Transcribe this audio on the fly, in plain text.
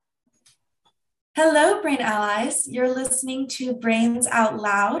Hello, Brain Allies. You're listening to Brains Out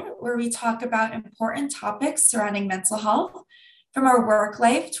Loud, where we talk about important topics surrounding mental health, from our work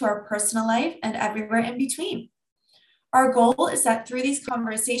life to our personal life and everywhere in between. Our goal is that through these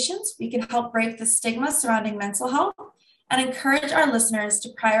conversations, we can help break the stigma surrounding mental health and encourage our listeners to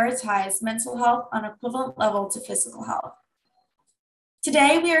prioritize mental health on equivalent level to physical health.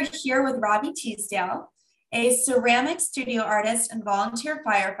 Today, we are here with Robbie Teasdale, a ceramic studio artist and volunteer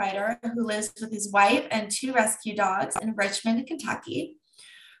firefighter who lives with his wife and two rescue dogs in Richmond, Kentucky.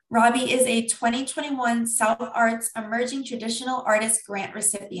 Robbie is a 2021 South Arts Emerging Traditional Artist Grant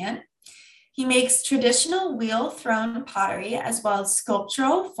recipient. He makes traditional wheel-thrown pottery as well as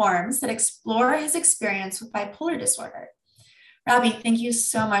sculptural forms that explore his experience with bipolar disorder. Robbie, thank you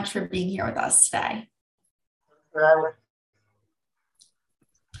so much for being here with us today.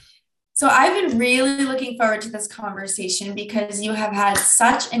 So I've been really looking forward to this conversation because you have had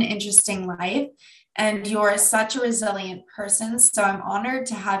such an interesting life and you're such a resilient person. So I'm honored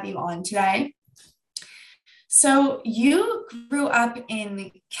to have you on today. So you grew up in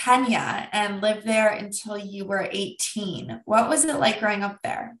Kenya and lived there until you were 18. What was it like growing up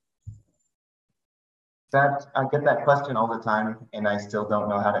there? I get that question all the time, and I still don't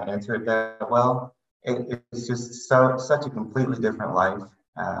know how to answer it that well. It's just such a completely different life.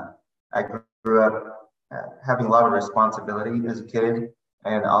 I grew up having a lot of responsibility as a kid,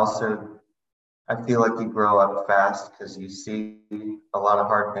 and also I feel like you grow up fast because you see a lot of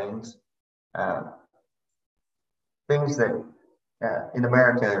hard things, uh, things that in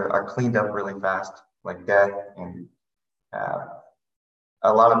America are cleaned up really fast, like death, and uh,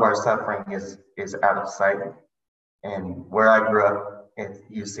 a lot of our suffering is out of sight. And where I grew up,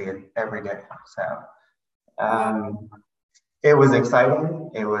 you see it every day. So um, it was exciting.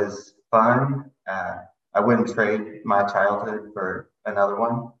 It was fun. I wouldn't trade my childhood for another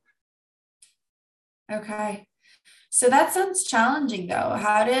one. Okay. So that sounds challenging though.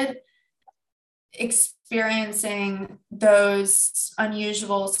 How did experiencing those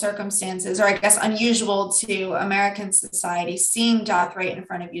unusual circumstances, or I guess unusual to American society, seeing death right in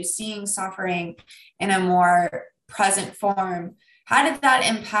front of you, seeing suffering in a more present form, how did that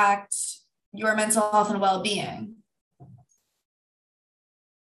impact your mental health and well-being?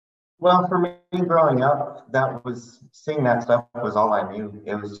 Well, for me growing up, that was seeing that stuff was all I knew.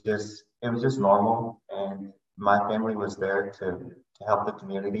 It was just normal, and my family was there to help the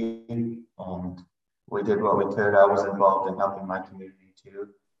community, and we did what we could. I was involved in helping my community too.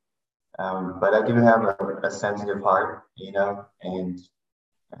 But I do have a sensitive heart, and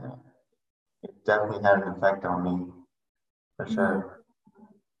uh, it definitely had an effect on me for sure.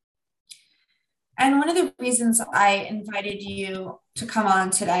 And one of the reasons I invited you to come on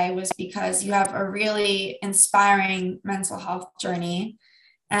today was because you have a really inspiring mental health journey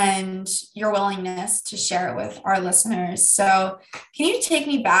and your willingness to share it with our listeners. So, can you take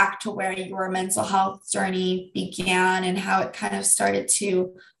me back to where your mental health journey began and how it kind of started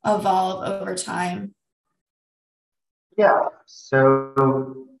to evolve over time? Yeah.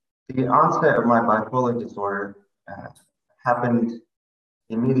 So the onset of my bipolar disorder happened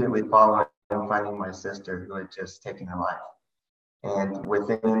immediately following finding my sister who had just taken her life. And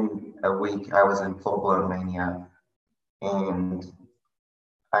within a week, I was in full blown mania. And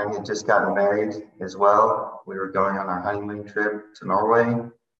I had just gotten married as well. We were going on our honeymoon trip to Norway.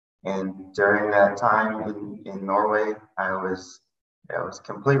 And during that time in Norway, I was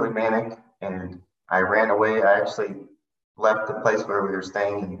completely manic and I ran away. I actually left the place where we were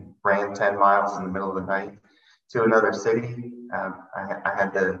staying and ran 10 miles in the middle of the night to another city. I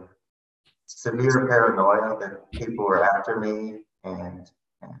had the severe paranoia that people were after me, and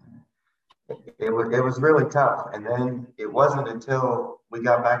it was really tough. And then it wasn't until we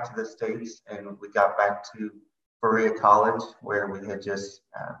got back to the States and we got back to Berea College, where we had just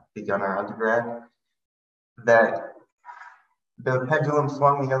begun our undergrad, that the pendulum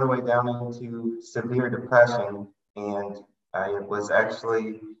swung the other way down into severe depression. And I was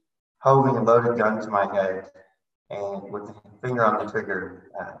actually holding a loaded gun to my head and with the finger on the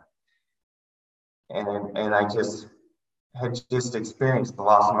trigger. And I just had just experienced the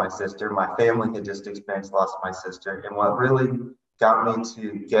loss of my sister. My family had just experienced the loss of my sister. And what really got me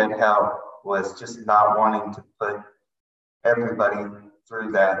to get help was just not wanting to put everybody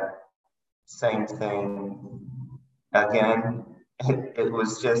through that same thing again. It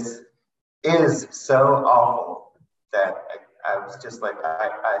was just, is so awful that I was just like,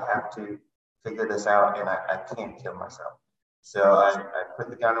 I have to figure this out and I can't kill myself. So I put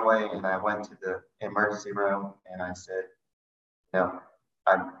the gun away and I went to the emergency room and I said, no,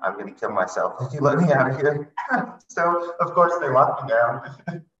 I'm going to kill myself if you let me out of here. So of course they locked me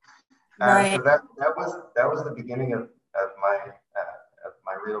down. Right. So that was the beginning of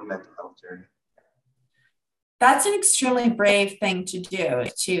my real mental health journey. That's an extremely brave thing to do,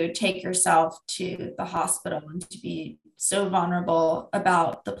 to take yourself to the hospital and to be so vulnerable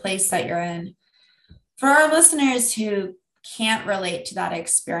about the place that you're in. For our listeners who can't relate to that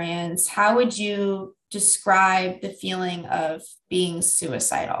experience, how would you describe the feeling of being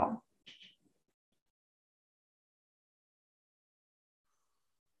suicidal?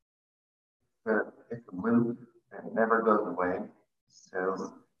 It's a loop and it never goes away.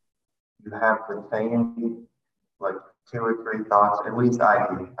 So you have the same like two or three thoughts. At least I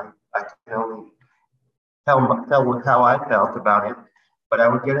do. I can only tell how I felt about it, but I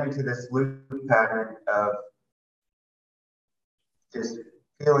would get into this loop pattern of just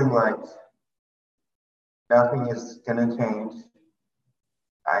feeling like nothing is going to change.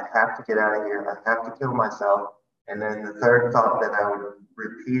 I have to get out of here. I have to kill myself. And then the third thought that I would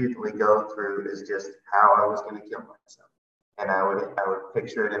repeatedly go through is just how I was going to kill myself. And I would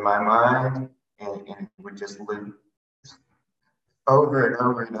picture it in my mind, and it would just loop over and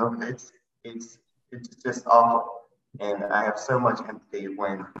over and over. It's just awful. And I have so much empathy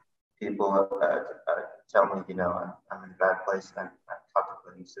when people tell me, I'm in a bad place and I'm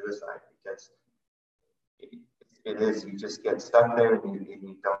contemplating suicide, because it, it is, you just get stuck there, and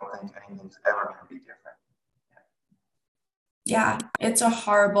you don't think anything's ever going to be different. Yeah, it's a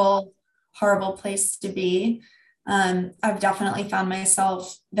horrible, horrible place to be. I've definitely found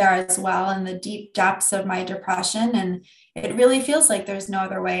myself there as well in the deep depths of my depression. And it really feels like there's no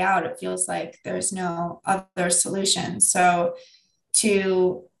other way out. It feels like there's no other solution. So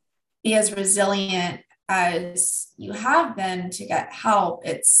to be as resilient as you have been to get help,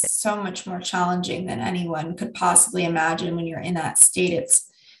 it's so much more challenging than anyone could possibly imagine when you're in that state.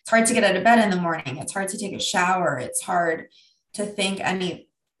 It's hard to get out of bed in the morning. It's hard to take a shower. It's hard to think any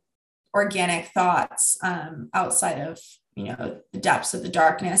organic thoughts outside of the depths of the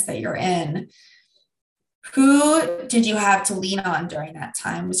darkness that you're in. Who did you have to lean on during that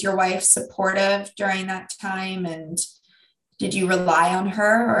time? Was your wife supportive during that time, and did you rely on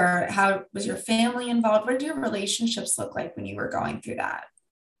her, or how was your family involved? What did your relationships look like when you were going through that?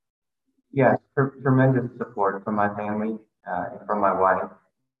 Yeah, tremendous support from my family and from my wife.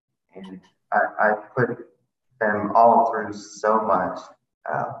 And I put them all through so much.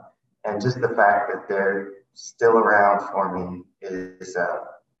 Uh, and just the fact that they're still around for me is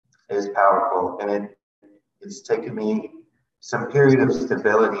powerful. And it's taken me some period of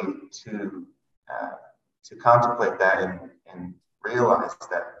stability to uh, to contemplate that, and realize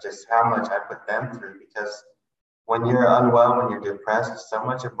that just how much I put them through. Because when you're unwell, when you're depressed, so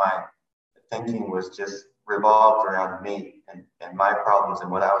much of my thinking was just revolved around me and my problems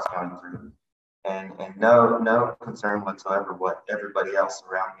and what I was going through. And no concern whatsoever what everybody else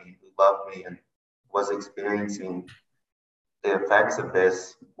around me who loved me and was experiencing the effects of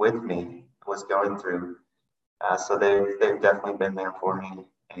this with me was going through. So they've definitely been there for me.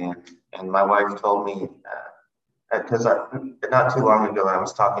 And my wife told me, because not too long ago I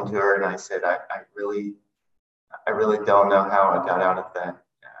was talking to her and I said I really don't know how I got out of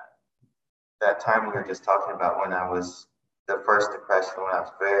that time we were just talking about, when I was the first depression, when I was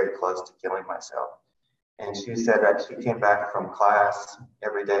very close to killing myself. And she said that she came back from class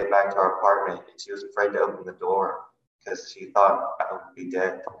every day back to our apartment, and she was afraid to open the door because she thought I would be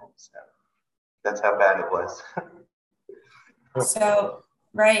dead. So that's how bad it was. So,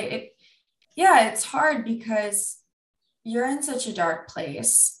 right. Yeah, it's hard because you're in such a dark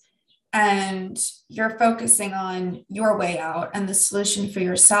place and you're focusing on your way out and the solution for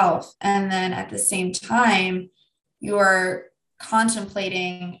yourself. And then at the same time, you're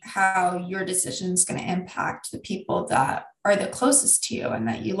contemplating how your decision is going to impact the people that are the closest to you and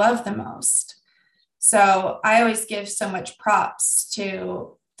that you love the most. So I always give so much props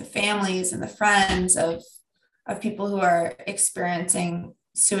to the families and the friends of people who are experiencing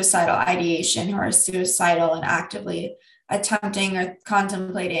suicidal ideation, who are suicidal and actively attempting or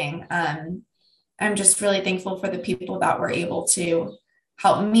contemplating. I'm just really thankful for the people that were able to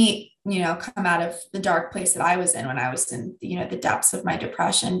help me, come out of the dark place that I was in when I was in, the depths of my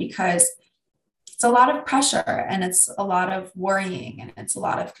depression, because it's a lot of pressure and it's a lot of worrying and it's a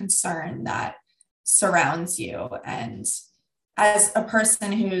lot of concern that surrounds you. And as a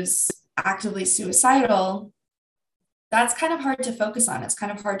person who's actively suicidal, that's kind of hard to focus on. It's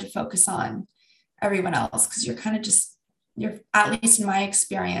kind of hard to focus on everyone else because you're kind of just, you're, at least in my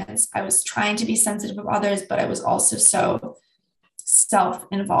experience, I was trying to be sensitive of others, but I was also so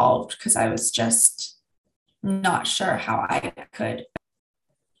self-involved because I was just not sure how I could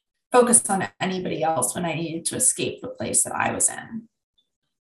focus on anybody else when I needed to escape the place that I was in.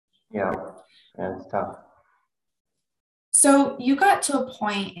 Yeah, yeah, it's tough. So you got to a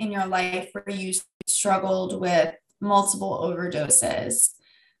point in your life where you struggled with multiple overdoses.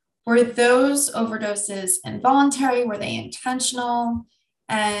 Were those overdoses involuntary? Were they intentional?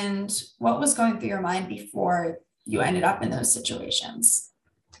 And what was going through your mind before you ended up in those situations?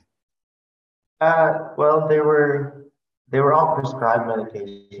 Well, they were all prescribed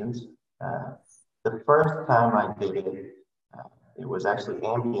medications. Uh, the first time I did it, it was actually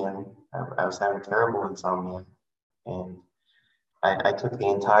Ambien. I was having terrible insomnia, and I took the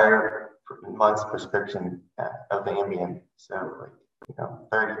entire month's prescription of Ambien. So, like,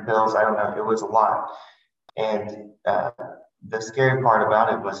 30 pills. I don't know. It was a lot. And the scary part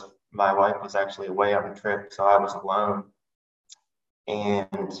about it was my wife was actually away on a trip, so I was alone.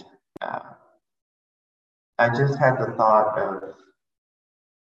 And uh, I just had the thought of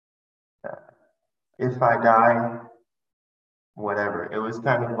uh, if I die, whatever. It was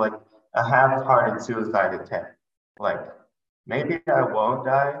kind of like a half-hearted suicide attempt. Like maybe I won't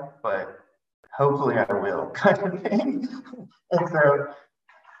die, but hopefully I will, kind of thing. And so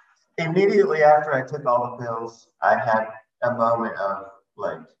immediately after I took all the pills, I had a moment of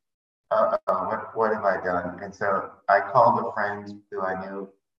like, what have I done? And so I called a friend who I knew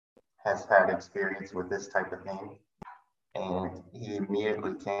has had experience with this type of thing. And he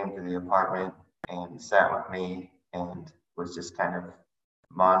immediately came to the apartment and sat with me and was just kind of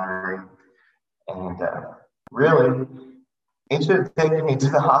monitoring. And really, he should have taken me to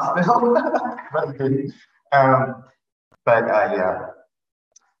the hospital, but didn't. But yeah,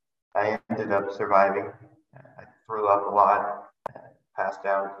 I ended up surviving. I threw up a lot, passed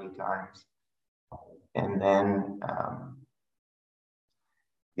out a few times. And then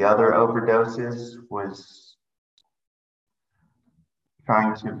the other overdoses was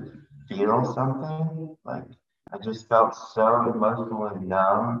trying to feel something. Like I just felt so emotionally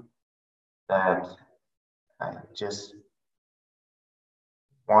numb that I just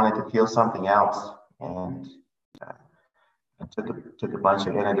wanted to feel something else. And uh, I took a bunch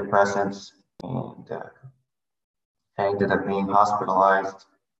of antidepressants, and I ended up being hospitalized.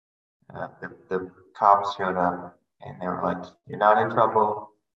 The cops showed up and they were like, "You're not in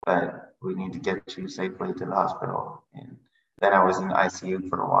trouble, but we need to get you safely to the hospital." And then I was in the ICU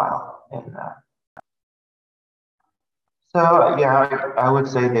for a while. And so, yeah, I would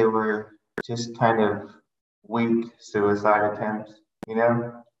say they were just kind of weak suicide attempts. You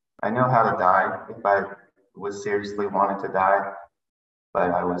know, I know how to die if I was seriously wanted to die,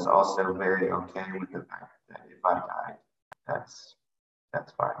 but I was also very okay with the fact that if I died, that's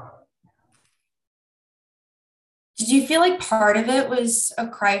that's fine. Did you feel like part of it was a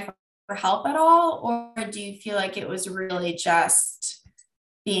cry for help at all? Or do you feel like it was really just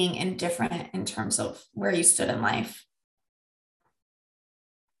being indifferent in terms of where you stood in life?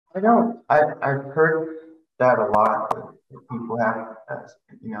 I don't. I've heard that a lot. That people have,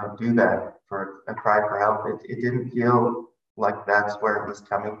 do that for a cry for help. It didn't feel like that's where it was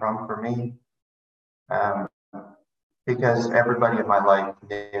coming from for me, um, because everybody in my life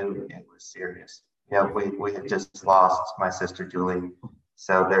knew it was serious. We had just lost my sister Julie,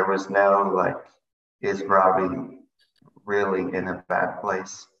 so there was no like, is Robbie really in a bad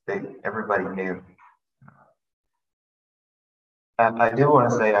place? Everybody knew. And I do want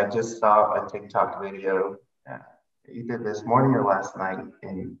to say I just saw a TikTok video uh, either this morning or last night,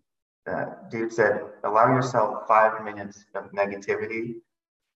 and dude said, "Allow yourself 5 minutes of negativity,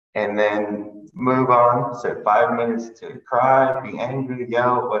 and then move on." So 5 minutes to cry, be angry,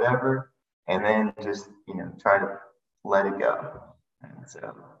 yell, whatever, and then just try to let it go. And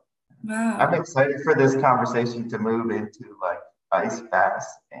so I'm Wow. excited for this conversation to move into like ice baths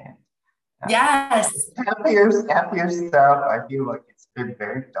and uh, Yes, happier stuff. I feel like it's been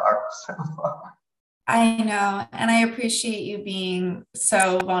very dark so far. I know. And I appreciate you being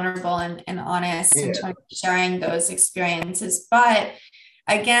so vulnerable and honest in Yeah. terms of sharing those experiences. But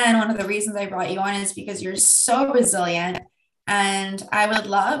again, one of the reasons I brought you on is because you're so resilient. And I would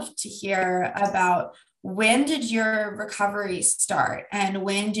love to hear about when did your recovery start and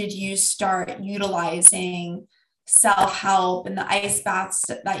when did you start utilizing self-help and the ice baths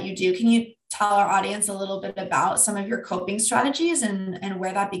that you do? Can you tell our audience a little bit about some of your coping strategies and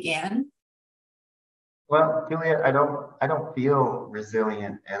where that began? Well, Julia, I don't feel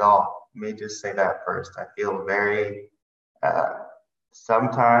resilient at all. Let me just say that first. I feel very uh,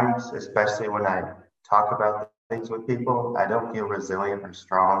 sometimes, especially when I talk about things with people, I don't feel resilient or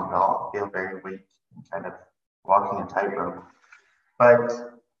strong at all. I feel very weak and kind of walking a tightrope. But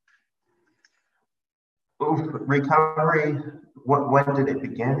recovery, when did it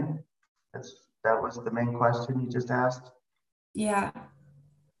begin? That was the main question you just asked. Yeah.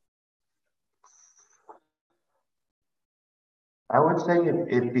 I would say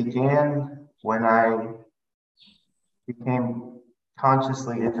it began when I became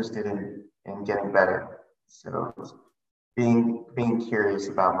consciously interested in getting better. So being curious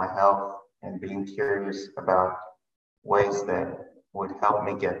about my health and being curious about ways that would help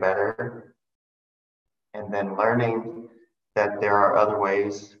me get better, and then learning that there are other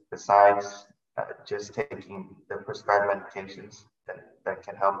ways besides just taking the prescribed medications that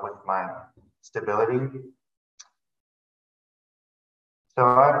can help with my stability. So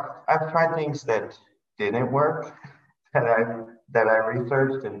I've tried things that didn't work, that I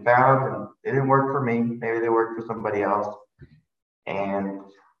researched and found, and they didn't work for me. Maybe they worked for somebody else. And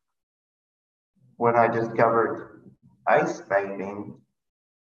when I discovered ice bathing,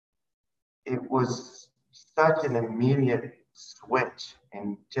 it was such an immediate switch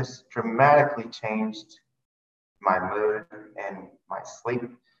and just dramatically changed my mood and my sleep.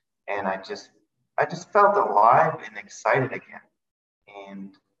 And I just felt alive and excited again.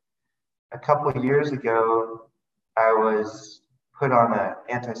 And a couple of years ago, I was put on an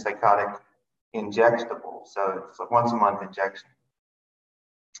antipsychotic injectable. So it's a once a month injection.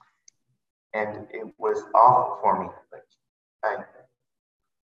 And it was awful for me. Like I,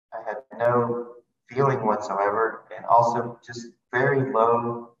 I had no feeling whatsoever and also just very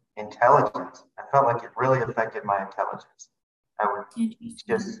low intelligence. I felt like it really affected my intelligence. I would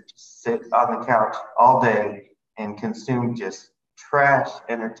just sit on the couch all day and consume just trash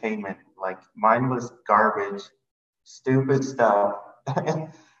entertainment, like mindless garbage, stupid stuff.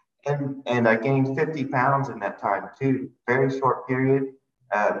 And I gained 50 pounds in that time too, very short period.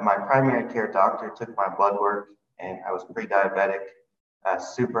 My primary care doctor took my blood work and I was pre-diabetic,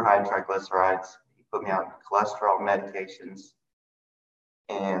 super high triglycerides. He put me on cholesterol medications.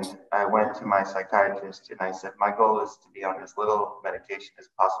 And I went to my psychiatrist and I said, my goal is to be on as little medication as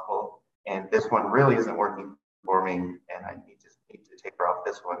possible. And this one really isn't working for me. And I need to taper off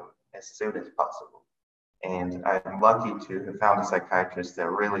this one as soon as possible. And I'm lucky to have found a psychiatrist that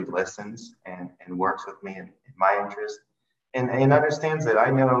really listens and works with me in my interest and understands that I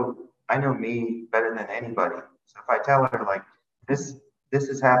know me better than anybody. So if I tell her like this this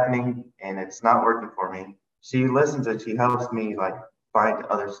is happening and it's not working for me, she listens and she helps me like find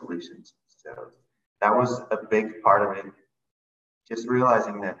other solutions. So that was a big part of it. Just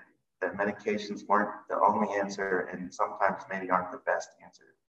realizing that medications weren't the only answer and sometimes maybe aren't the best answer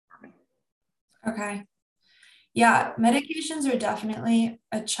for me. Okay. Yeah, medications are definitely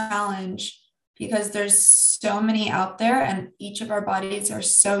a challenge because there's so many out there and each of our bodies are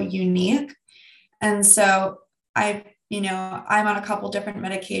so unique. And so I'm on a couple different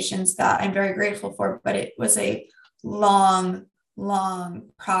medications that I'm very grateful for, but it was a long, long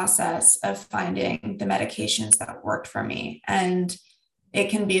process of finding the medications that worked for me. And it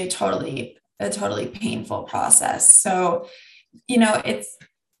can be a totally painful process. So,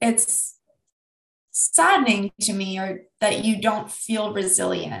 it's saddening to me or that you don't feel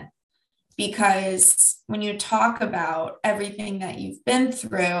resilient because when you talk about everything that you've been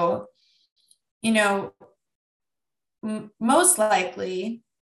through, you know, most likely,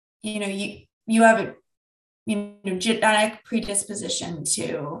 you have a genetic predisposition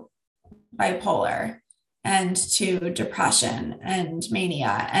to bipolar and to depression and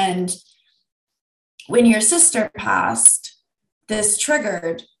mania. And when your sister passed, this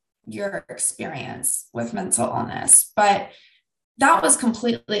triggered your experience with mental illness, but that was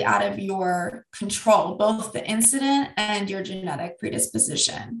completely out of your control, both the incident and your genetic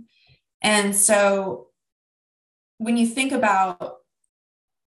predisposition. And so when you think about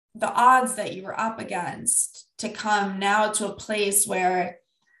the odds that you were up against to come now to a place where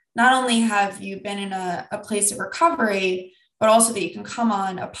not only have you been in a place of recovery, but also that you can come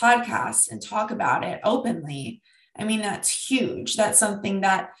on a podcast and talk about it openly. I mean, that's huge. That's something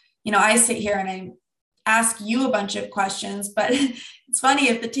that, I sit here and I ask you a bunch of questions, but it's funny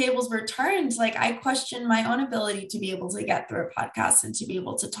if the tables were turned, like I question my own ability to be able to get through a podcast and to be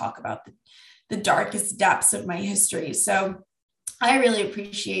able to talk about the darkest depths of my history. So I really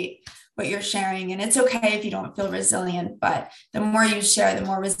appreciate what you're sharing. And it's okay if you don't feel resilient, but the more you share, the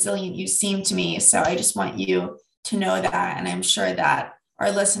more resilient you seem to me. So I just want you to know that. And I'm sure that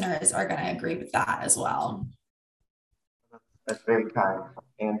our listeners are going to agree with that as well. That's very kind.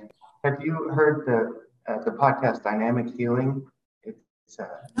 And have you heard the podcast Dynamic Healing? It's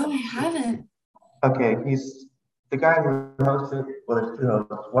No, I haven't. okay. He's the guy who hosts it. Well, there's two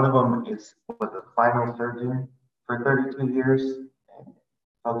hosts. One of them was a spinal surgeon for 32 years and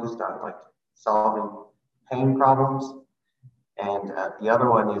focused on like solving pain problems. And the other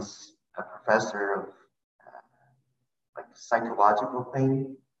one is a professor of like psychological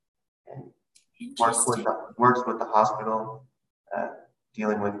pain and works with the hospital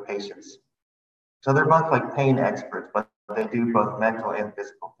dealing with patients. So they're both like pain experts, but they do both mental and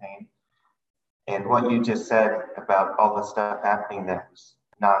physical pain. And what you just said about all the stuff happening that was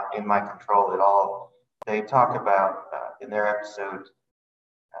not in my control at all, they talk about in their episode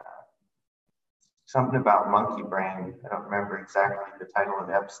something about monkey brain. I don't remember exactly the title of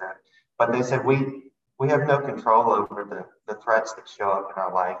the episode, but they said we have no control over the threats that show up in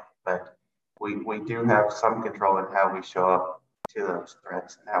our life, but we do have some control in how we show up to those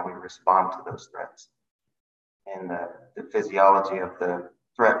threats and how we respond to those threats. And the physiology of the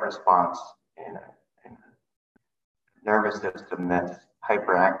threat response in a nervous system that's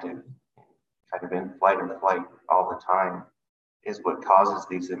hyperactive, kind of in fight or flight all the time, is what causes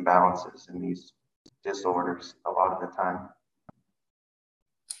these imbalances and these disorders a lot of the time.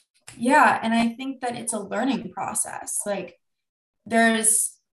 Yeah, and I think that it's a learning process. Like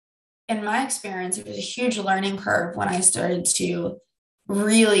there's, in my experience, it was a huge learning curve when I started to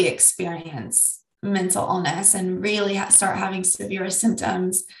really experience mental illness and really start having severe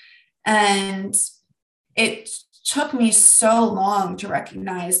symptoms. And it took me so long to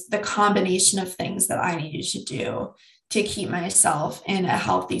recognize the combination of things that I needed to do to keep myself in a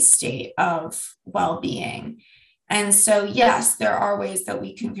healthy state of well-being. And so, yes, there are ways that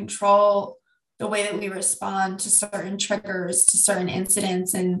we can control the way that we respond to certain triggers, to certain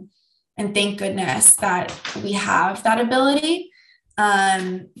incidents, and thank goodness that we have that ability.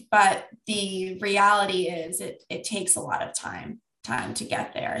 But the reality is it takes a lot of time to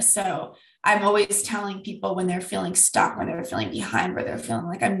get there. So I'm always telling people when they're feeling stuck, when they're feeling behind, where they're feeling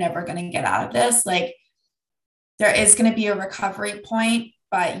like I'm never going to get out of this, like there is going to be a recovery point,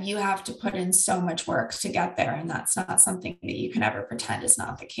 but you have to put in so much work to get there. And that's not something that you can ever pretend is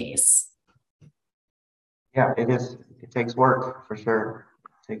not the case. Yeah, it is. It takes work for sure.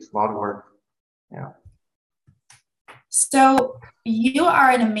 It takes a lot of work. Yeah. So you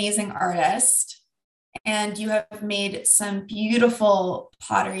are an amazing artist and you have made some beautiful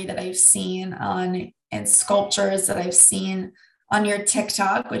pottery that I've seen on and sculptures that I've seen on your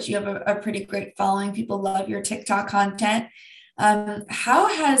TikTok, which you have a pretty great following. People love your TikTok content. How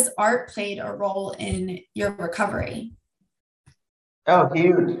has art played a role in your recovery? Oh,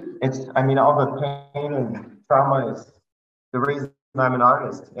 huge. I mean, all the pain and trauma is the reason I'm an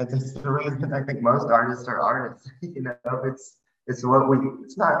artist. It's the reason I think most artists are artists. It's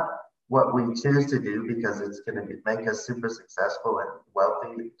not what we choose to do because it's going to make us super successful and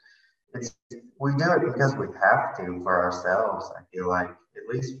wealthy. We do it because we have to for ourselves. I feel like, at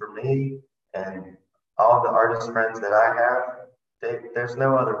least for me and all the artist friends that I have, there's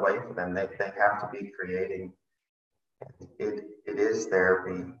no other way for them. They have to be creating. It is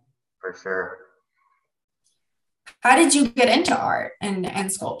therapy for sure. How did you get into art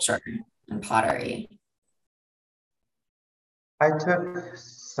and sculpture and pottery? I took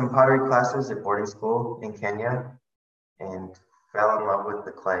some pottery classes at boarding school in Kenya and fell in love with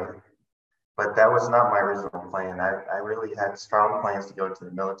the clay. But that was not my original plan. I really had strong plans to go into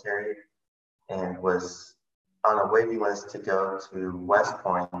the military and was on a waiting list to go to West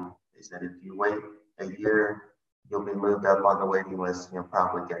Point. They said if you wait a year, you'll be moved up on the waiting list and you'll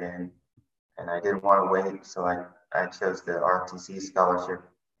probably get in. And I didn't want to wait, so I chose the ROTC scholarship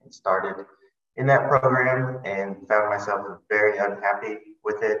and started in that program and found myself very unhappy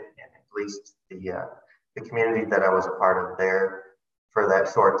with it. And at least the community that I was a part of there for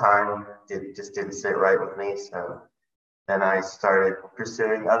that short time just didn't sit right with me. So then I started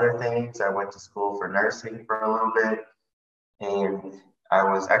pursuing other things. I went to school for nursing for a little bit, and I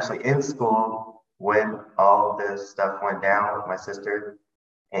was actually in school when all this stuff went down with my sister.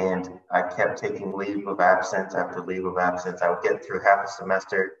 And I kept taking leave of absence after leave of absence. I would get through half a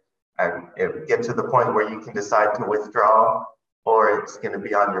semester. It would get to the point where you can decide to withdraw, or it's going to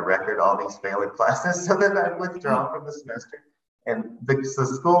be on your record, all these failing classes. So then I'd withdraw from the semester. And the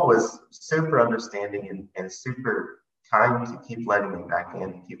school was super understanding and super kind to keep letting me back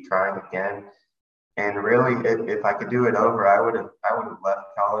in, to keep trying again. And really, if I could do it over, I would have left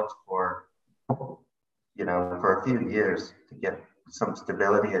college for a few years to get some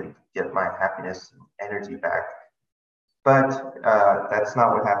stability and get my happiness and energy back. But that's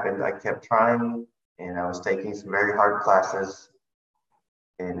not what happened. I kept trying, and I was taking some very hard classes,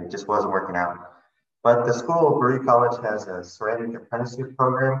 and it just wasn't working out. But the school, Berea College, has a ceramic apprenticeship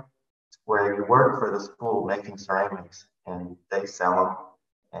program where you work for the school making ceramics, and they sell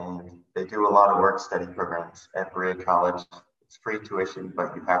them, and they do a lot of work study programs at Berea College. It's free tuition,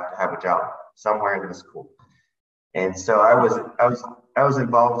 but you have to have a job somewhere in the school. And so I was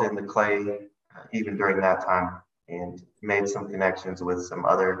involved in the clay even during that time, and made some connections with some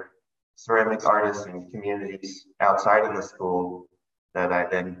other ceramic artists and communities outside of the school that I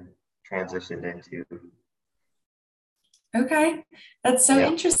then transitioned into. Okay, that's so Yeah.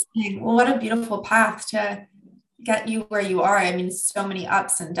 interesting. Well, what a beautiful path to get you where you are. I mean, so many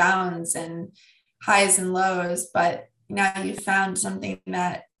ups and downs and highs and lows, but now you found something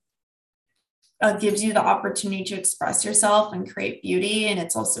that gives you the opportunity to express yourself and create beauty. And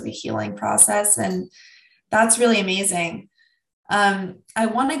it's also a healing process. And that's really amazing. I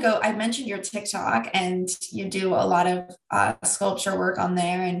want to go, I mentioned your TikTok and you do a lot of sculpture work on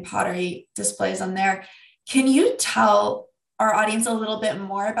there and pottery displays on there. Can you tell our audience a little bit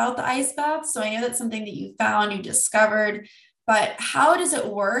more about the ice bath? So I know that's something that you found, you discovered, but how does it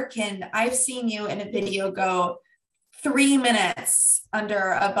work? And I've seen you in a video go 3 minutes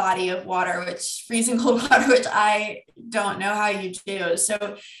under a body of water, which freezing cold water, which I don't know how you do.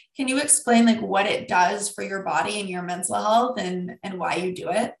 So can you explain like what it does for your body and your mental health and why you do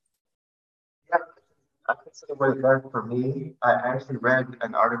it? Yeah, I can say what it does for me. I actually read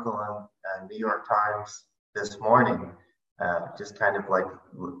an article on New York Times this morning, just kind of like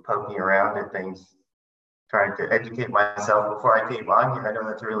poking around at things, trying to educate myself before I came on here. I know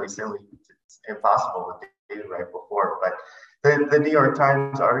that's really silly. It's impossible to do right before, but the New York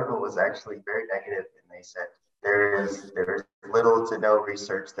Times article was actually very negative, and they said there's little to no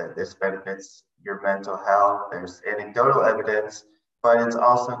research that this benefits your mental health. There's anecdotal evidence, but it's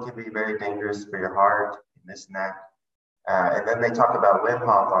also can be very dangerous for your heart and this and that. And then they talk about Wim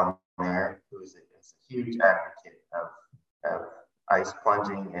Hof on there, who's a huge advocate of ice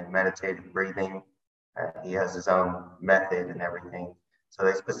plunging and meditative breathing. He has his own method and everything. So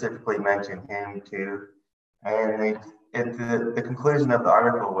they specifically mention him too. And the conclusion of the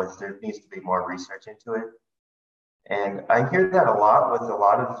article was there needs to be more research into it. And I hear that a lot with a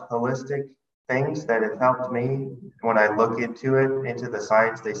lot of holistic things that have helped me. When I look into it, into the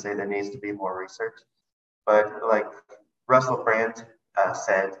science, they say there needs to be more research. But like Russell Brand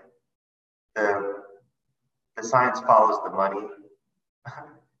said, the science follows the money.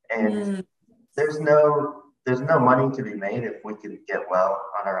 And Mm. there's no money to be made if we can get well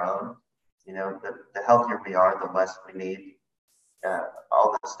on our own. You know, the healthier we are, the less we need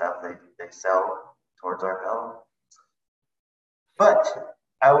all the stuff they sell towards our health. But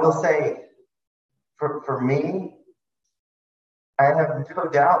I will say, for me, I have no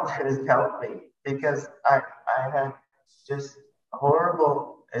doubt that it's helped me because I had just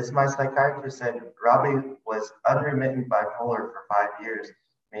horrible, as my psychiatrist said, Robbie was unremittent bipolar for 5 years,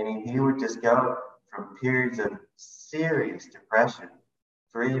 meaning he would just go from periods of serious depression,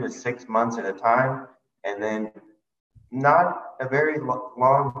 3 to 6 months at a time, and then not a very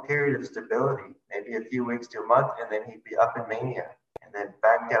long period of stability, maybe a few weeks to a month, and then he'd be up in mania and then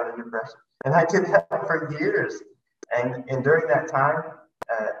back down in depression. And I did that for years. And during that time,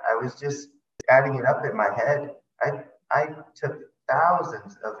 I was just adding it up in my head. I took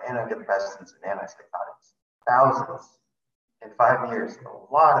thousands of antidepressants and antipsychotics, thousands in 5 years,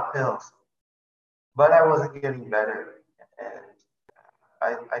 a lot of pills, but I wasn't getting better.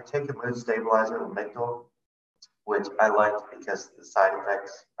 And I take a mood stabilizer, Lamictal, which I liked because the side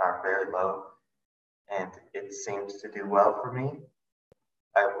effects are very low and it seems to do well for me.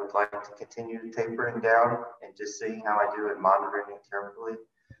 I would like to continue tapering down and just seeing how I do and monitoring it carefully.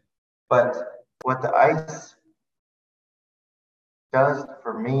 But what the ice does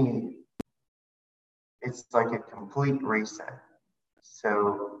for me, it's like a complete reset.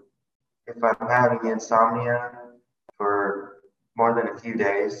 So if I'm having insomnia for more than a few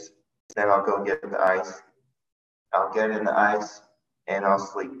days, then I'll go get the ice. I'll get in the ice and I'll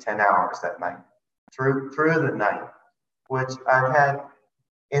sleep 10 hours that night through the night, which I've had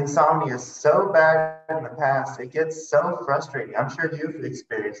insomnia so bad in the past. It gets so frustrating. I'm sure you've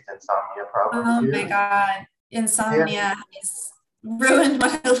experienced insomnia probably Oh my too. God. Yeah. Insomnia has ruined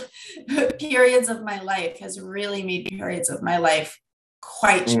my periods of my life, has really made periods of my life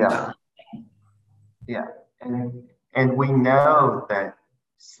quite Yeah. challenging. Yeah. And we know that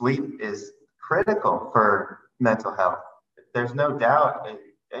sleep is critical for mental health. There's no doubt.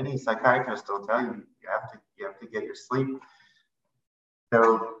 Any psychiatrist will tell you you have to get your sleep.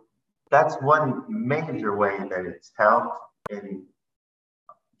 So that's one major way that it's helped in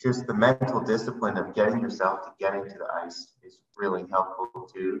just the mental discipline of getting yourself to get into the ice is really helpful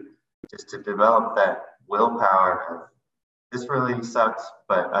too. Just to develop that willpower of this really sucks,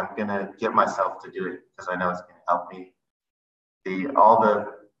 but I'm gonna get myself to do it because I know it's gonna help me. All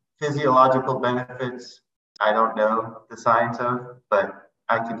the physiological benefits I don't know the science of, but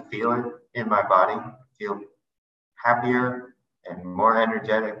I can feel it in my body, feel happier and more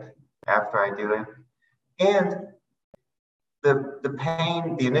energetic after I do it. And the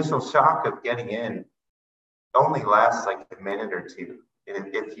pain, the initial shock of getting in only lasts like a minute or two.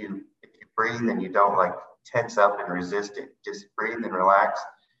 If you breathe and you don't like tense up and resist it, just breathe and relax,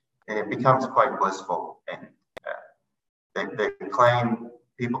 and it becomes quite blissful. And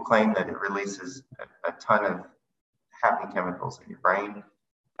people claim that it releases a ton of happy chemicals in your brain.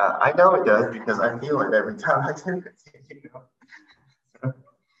 I know it does because I feel it every time I do it.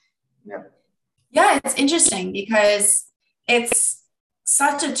 Yeah. Yeah, it's interesting because it's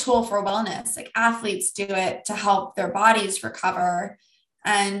such a tool for wellness. Like athletes do it to help their bodies recover,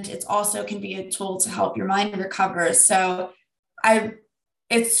 and it also can be a tool to help your mind recover. So I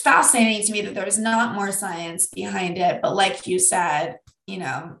it's fascinating to me that there's not more science behind it, but like you said,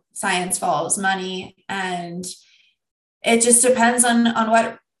 science follows money, and it just depends on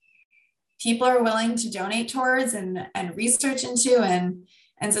what people are willing to donate towards and research into,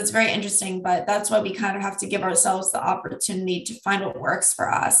 and so it's very interesting. But that's why we kind of have to give ourselves the opportunity to find what works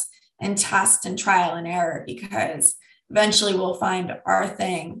for us and test and trial and error, because eventually we'll find our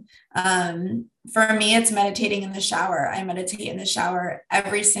thing. For me, it's meditating in the shower. I meditate in the shower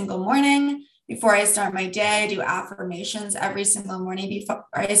every single morning before I start my day. I do affirmations every single morning before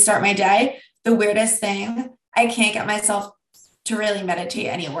I start my day. The weirdest thing, I can't get myself to really meditate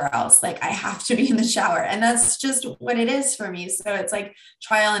anywhere else. Like I have to be in the shower, and that's just what it is for me. So it's like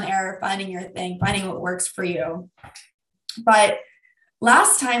trial and error, finding your thing, finding what works for you. But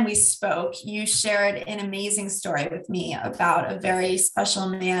last time we spoke, you shared an amazing story with me about a very special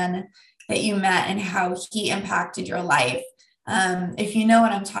man that you met and how he impacted your life. If you know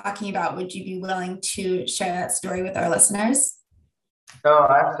what I'm talking about, would you be willing to share that story with our listeners? Oh,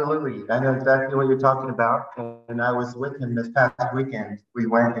 absolutely. I know exactly what you're talking about. And I was with him this past weekend. We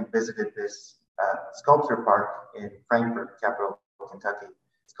went and visited this sculpture park in Frankfort, capital of Kentucky.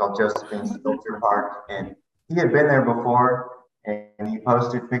 It's called Josephine Sculpture Park. And he had been there before, and he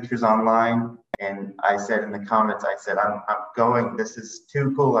posted pictures online. And I said in the comments, I said, I'm going. This is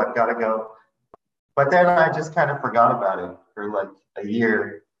too cool. I've got to go. But then I just kind of forgot about it for like a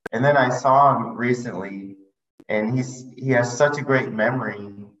year. And then I saw him recently, and he has such a great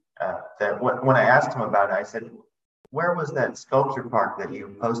memory that when I asked him about it, I said, "Where was that sculpture park that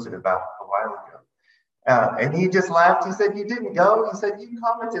you posted about a while ago?" And he just laughed. He said, "You didn't go." He said, "You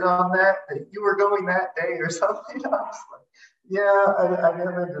commented on that you were going that day or something." I was like, "Yeah, I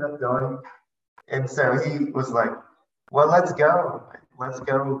never ended up going." And so he was like, "Well, let's go. Let's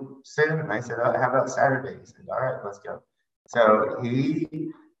go soon." And I said, "Oh, how about Saturday?" He said, "All right, let's go." So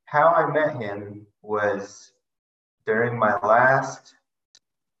how I met him was during my last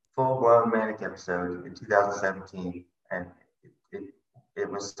full-blown manic episode in 2017, and it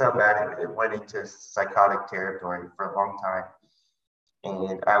was so bad it went into psychotic territory for a long time,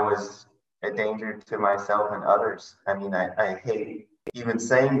 and I was a danger to myself and others. I mean, I hate even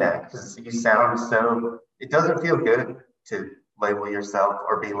saying that because you sound so. It doesn't feel good to label yourself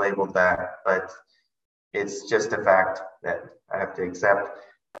or be labeled that, but it's just a fact that I have to accept.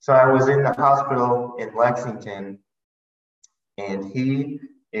 So I was in the hospital in Lexington, and he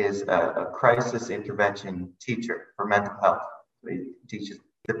is a crisis intervention teacher for mental health. He teaches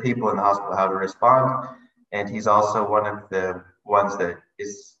the people in the hospital how to respond, and he's also one of the ones that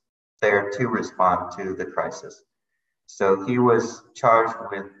is there to respond to the crisis. So he was charged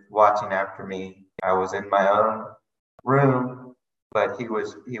with watching after me. I was in my own room, but he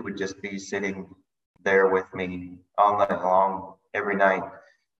would just be sitting there with me all night long, every night,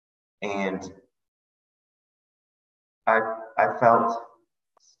 and I felt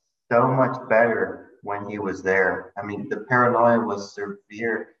so much better when he was there. I mean, the paranoia was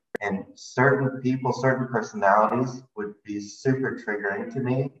severe, and certain people, certain personalities would be super triggering to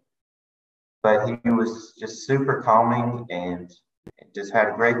me. But he was just super calming and just had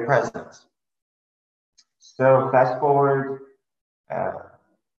a great presence. So fast forward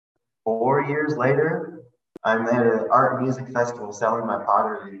 4 years later, I'm at an art and music festival selling my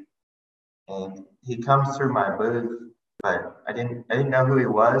pottery, and he comes through my booth, but I didn't know who he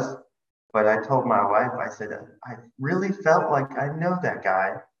was. But I told my wife, I said, I really felt like I know that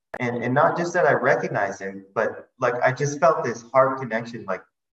guy. And not just that I recognize him, but like I just felt this heart connection. Like,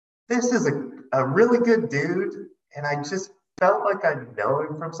 this is a really good dude. And I just felt like I know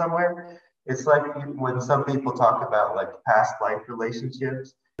him from somewhere. It's like when some people talk about like past life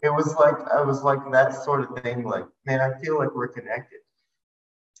relationships. It was like, I was like that sort of thing. Like, man, I feel like we're connected.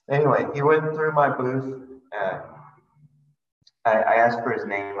 Anyway, he went through my booth. I asked for his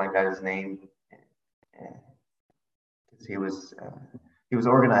name. I got his name because he was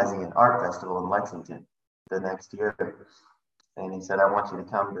organizing an art festival in Lexington the next year, and he said, "I want you to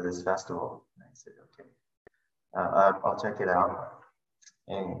come to this festival." And I said, "Okay." I'll check it out.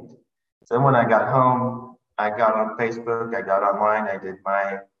 And so when I got home, I got on Facebook, I got online, I did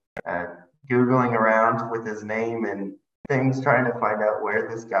my uh, Googling around with his name and things, trying to find out where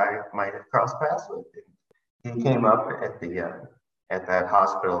this guy might have crossed paths with. And he came up at that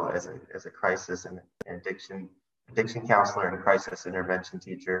hospital as a crisis and addiction counselor and crisis intervention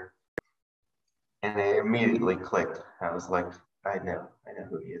teacher. And it immediately clicked. I was like, I know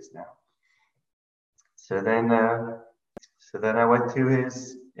who he is now. So then I went to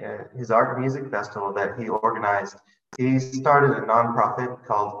his art music festival that he organized. He started a nonprofit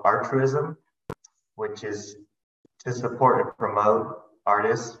called Artruism, which is to support and promote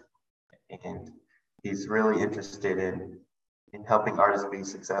artists. And he's really interested in helping artists be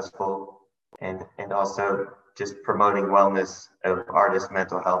successful and also just promoting wellness of artists'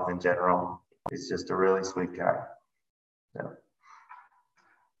 mental health in general. He's just a really sweet guy. So.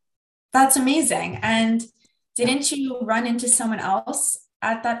 That's amazing. And didn't you run into someone else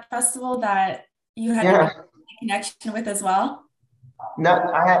at that festival that you had a connection with as well?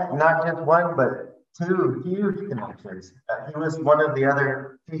 No, I had not just one, but two huge connections. He was one of the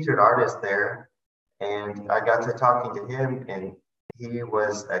other featured artists there, and I got to talking to him, and he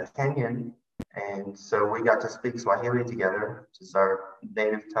was a Kenyan, and so we got to speak Swahili together, which is our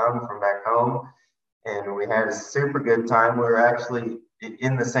native tongue from back home, and we had a super good time. We were actually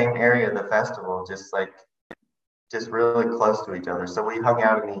in the same area of the festival, just really close to each other. So we hung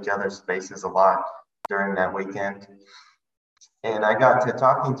out in each other's spaces a lot during that weekend. And I got to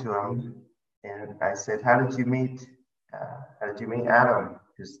talking to him, and I said, "How did you meet Adam,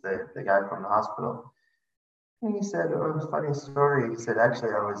 who's the guy from the hospital?" And he said, "Oh, it was a funny story." He said,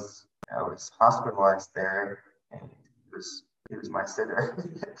 "Actually, I was hospitalized there, and he was my sitter."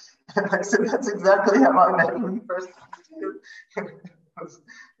 And I said, "That's exactly how I met him first."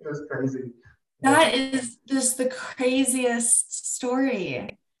 It was crazy. That is just the craziest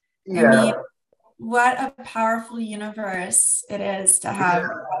story. Yeah. I mean, what a powerful universe it is to have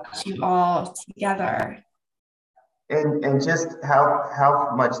you all together. And just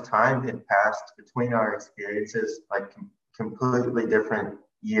how much time had passed between our experiences, like completely different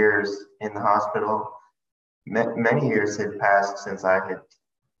years in the hospital. Many years had passed since I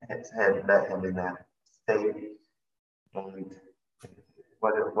had met him in that state. And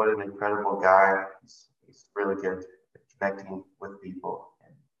what an incredible guy. He's really good at connecting with people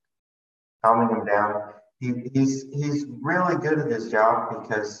and calming them down. He's really good at his job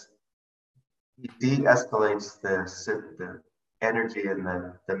because he de-escalates the energy and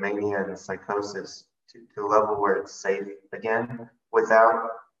the mania and the psychosis to a level where it's safe again without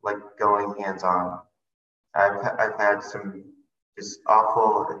like going hands-on. I've had some just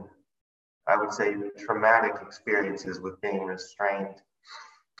awful and I would say traumatic experiences with being restrained.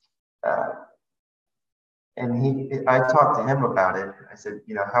 And I talked to him about it. I said,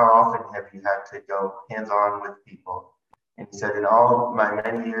 how often have you had to go hands-on with people? And he said, in all my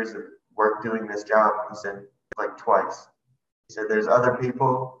many years of work doing this job, he said, like twice. He said, there's other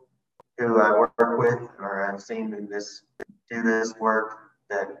people who I work with or I've seen do this work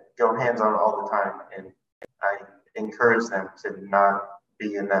that go hands-on all the time. And I encourage them to not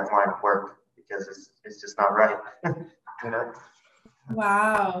be in that line of work because it's just not right.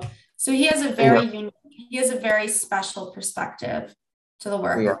 Wow. So he has a very special perspective to the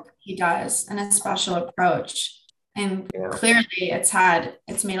work he does and a special approach. And clearly it's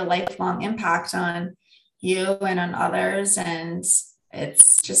made a lifelong impact on you and on others. And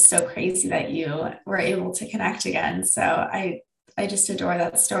it's just so crazy that you were able to connect again. So I just adore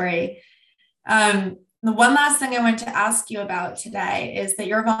that story. The one last thing I want to ask you about today is that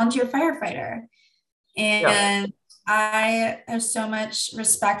you're a volunteer firefighter. And I have so much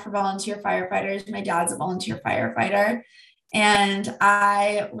respect for volunteer firefighters. My dad's a volunteer firefighter. And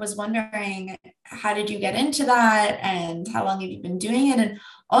I was wondering, how did you get into that? And how long have you been doing it? And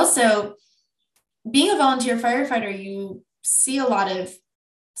also, being a volunteer firefighter, you see a lot of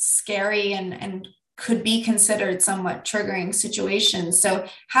scary and could be considered somewhat triggering situations. So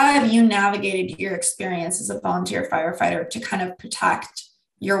how have you navigated your experience as a volunteer firefighter to kind of protect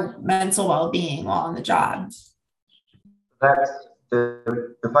your mental well-being while on the job? That's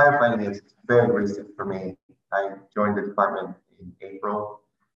the firefighting is very recent for me. I joined the department in April,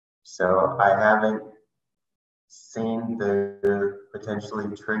 so I haven't seen the potentially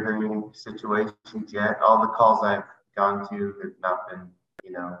triggering situations yet. All the calls I've gone to have not been,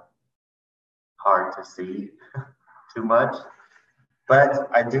 hard to see too much. But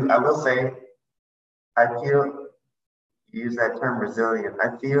I will say, I feel, use that term resilient.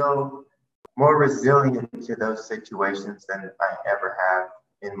 I feel more resilient to those situations than I ever have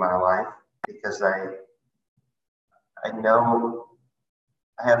in my life because I know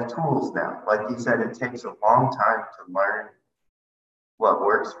I have tools now. Like you said, it takes a long time to learn what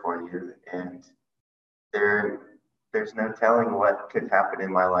works for you. And there's no telling what could happen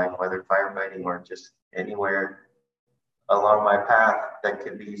in my life, whether firefighting or just anywhere along my path that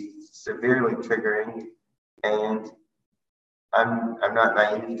could be severely triggering. And I'm not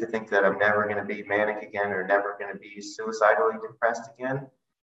naive to think that I'm never going to be manic again or never going to be suicidally depressed again.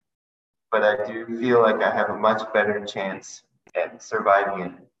 But I do feel like I have a much better chance at surviving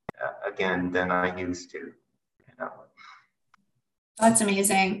it again than I used to. You know. That's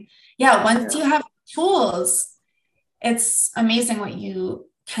amazing. Yeah, once you have tools, it's amazing what you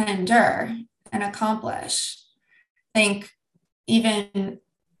can endure and accomplish. I think even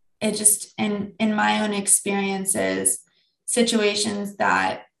it just in my own experiences, situations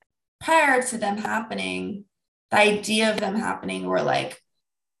that prior to them happening, the idea of them happening were like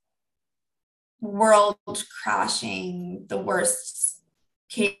world crashing, the worst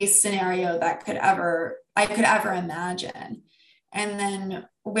case scenario that I could ever imagine. And then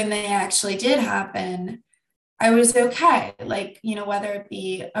when they actually did happen, I was okay. Like, you know, whether it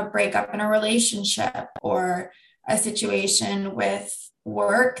be a breakup in a relationship or a situation with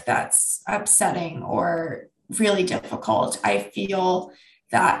work that's upsetting or really difficult, I feel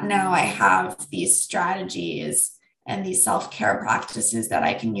that now I have these strategies and these self-care practices that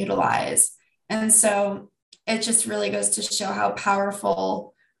I can utilize. And so it just really goes to show how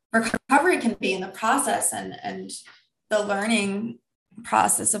powerful recovery can be in the process and the learning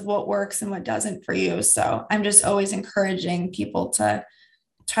process of what works and what doesn't for you. So I'm just always encouraging people to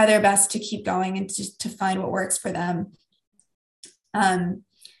try their best to keep going and to find what works for them.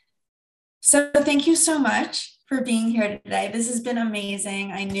 So thank you so much for being here today. This has been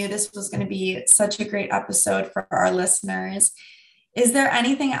amazing. I knew this was going to be such a great episode for our listeners. Is there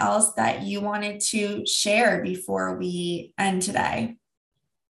anything else that you wanted to share before we end today?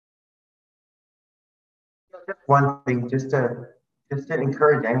 Just one thing, just to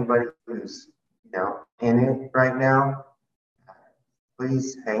encourage anybody who's in it right now,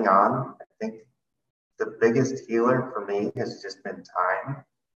 please hang on. I think the biggest healer for me has just been time.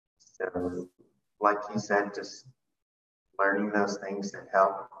 So, like you said, just learning those things that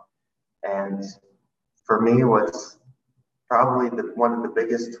help. And for me, what's probably one of the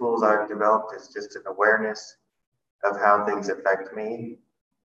biggest tools I've developed is just an awareness of how things affect me.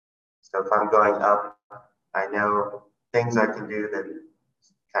 So if I'm going up, I know things I can do that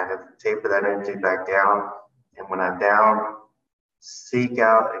kind of taper that energy back down. And when I'm down, seek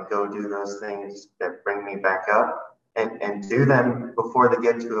out and go do those things that bring me back up and do them before they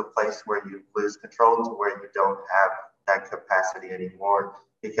get to a place where you lose control, to where you don't have that capacity anymore.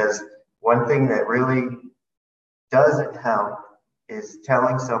 Because one thing that really doesn't help is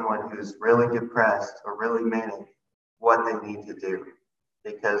telling someone who's really depressed or really manic what they need to do,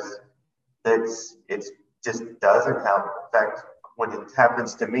 because it just doesn't help. In fact, when it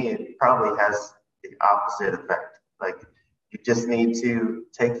happens to me, it probably has the opposite effect. Like, you just need to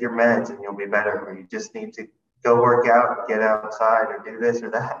take your meds and you'll be better, or you just need to go work out and get outside or do this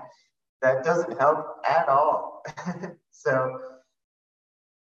or that. That doesn't help at all. So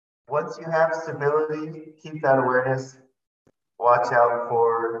once you have stability, keep that awareness, watch out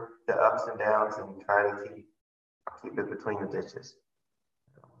for the ups and downs, and try to keep it between the ditches.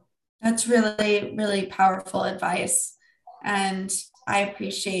 That's really, really powerful advice. And I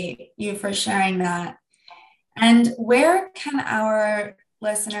appreciate you for sharing that. And where can our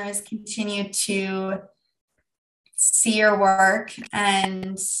listeners continue to see your work?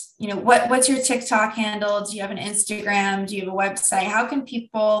 And, you know, what's your TikTok handle? Do you have an Instagram? Do you have a website? How can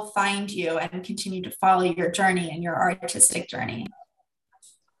people find you and continue to follow your journey and your artistic journey?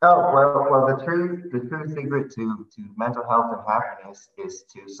 Oh, well, the true secret to mental health and happiness is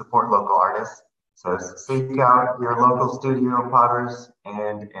to support local artists. So seek out your local studio potters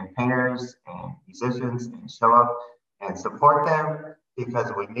and painters and musicians and show up and support them,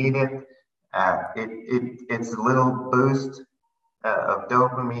 because we need it. It's a little boost of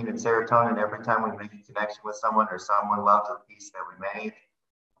dopamine and serotonin every time we make a connection with someone or someone loves a piece that we made.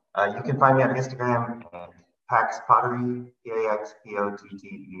 You can find me on Instagram and Pax Pottery, PAXPOTTERY,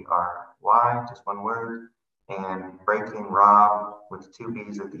 just one word, and Breaking Rob with 2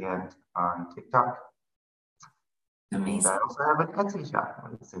 B's at the end on TikTok. Amazing. And I also have an Etsy shop,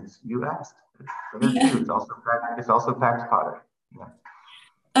 since you asked. It's also Pax Pottery. Yeah.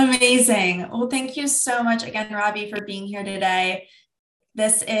 Amazing. Well, thank you so much again, Robbie, for being here today.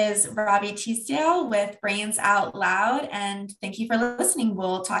 This is Robbie Teasdale with Brains Out Loud, and thank you for listening.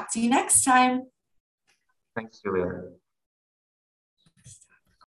 We'll talk to you next time. Thanks, Julia.